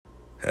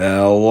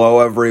Hello,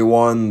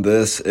 everyone.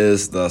 This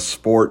is the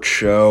Sports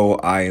Show.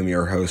 I am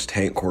your host,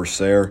 Hank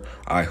Corsair.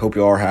 I hope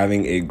you all are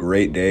having a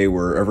great day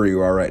wherever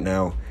you are right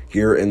now,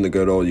 here in the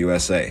good old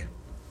USA.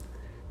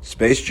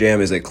 Space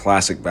Jam is a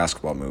classic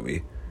basketball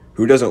movie.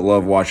 Who doesn't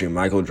love watching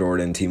Michael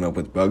Jordan team up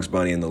with Bugs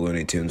Bunny and the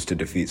Looney Tunes to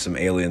defeat some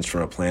aliens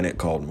from a planet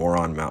called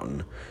Moron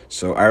Mountain?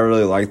 So I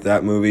really liked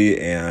that movie,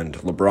 and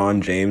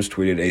LeBron James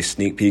tweeted a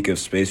sneak peek of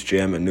Space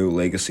Jam: A New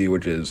Legacy,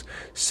 which is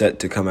set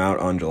to come out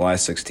on July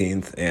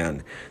 16th,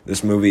 and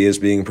this movie is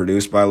being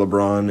produced by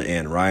LeBron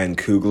and Ryan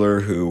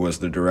Coogler, who was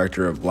the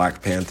director of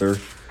Black Panther.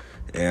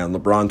 And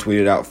LeBron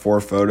tweeted out 4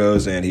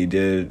 photos, and he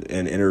did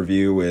an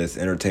interview with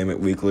Entertainment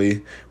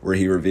Weekly where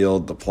he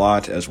revealed the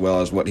plot as well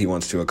as what he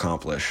wants to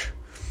accomplish.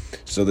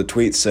 So the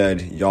tweet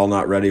said, "Y'all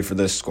not ready for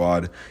this,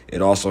 squad."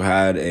 It also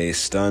had a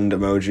stunned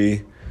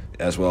emoji,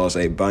 as well as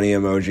a bunny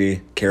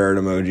emoji, carrot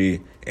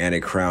emoji, and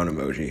a crown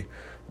emoji.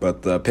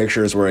 But the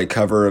pictures were a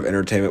cover of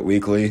Entertainment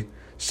Weekly,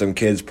 some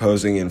kids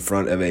posing in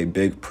front of a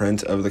big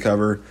print of the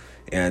cover,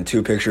 and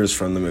 2 pictures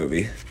from the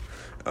movie.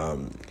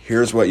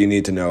 Here's what you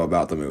need to know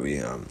about the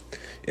movie.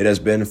 It has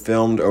been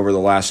filmed over the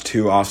last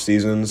 2 off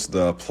seasons.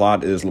 The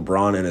plot is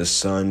LeBron and his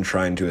son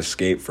trying to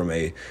escape from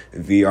a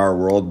VR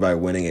world by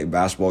winning a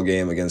basketball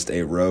game against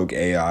a rogue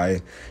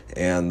AI,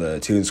 and the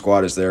Toon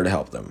Squad is there to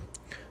help them.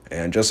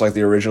 And just like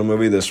the original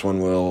movie, this one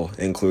will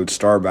include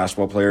star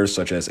basketball players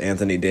such as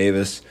Anthony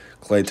Davis,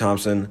 Klay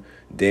Thompson,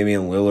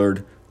 Damian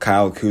Lillard,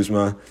 Kyle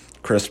Kuzma,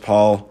 Chris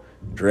Paul,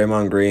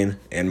 Draymond Green,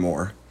 and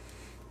more.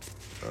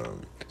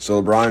 So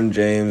LeBron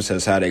James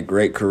has had a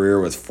great career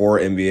with 4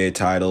 NBA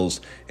titles,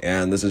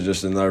 and this is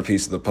just another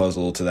piece of the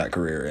puzzle to that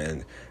career,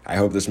 and I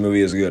hope this movie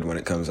is good when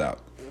it comes out.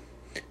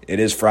 It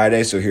is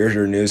Friday, so here's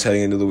your news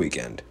heading into the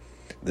weekend.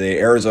 The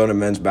Arizona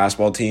men's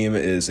basketball team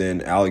is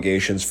in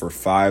allegations for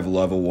 5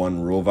 Level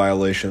 1 rule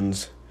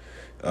violations.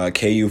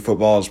 KU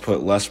football has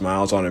put Les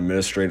Miles on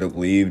administrative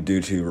leave due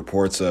to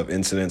reports of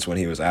incidents when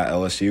he was at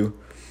LSU.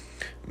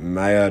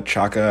 Maya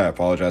Chaka, I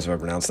apologize if I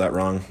pronounced that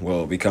wrong,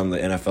 will become the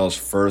NFL's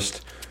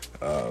first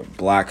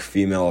black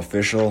female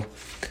official.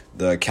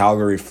 The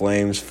Calgary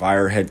Flames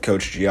fire head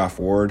coach Geoff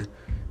Ward.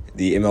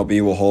 The MLB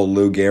will hold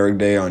Lou Gehrig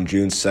Day on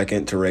June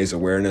 2nd to raise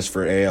awareness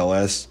for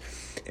ALS.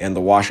 And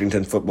the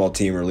Washington football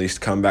team released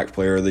Comeback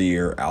Player of the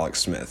Year, Alex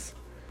Smith.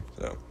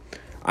 So,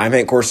 I'm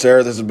Hank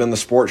Corsair. This has been the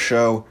Sports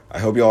Show. I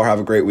hope you all have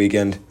a great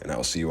weekend, and I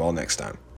will see you all next time.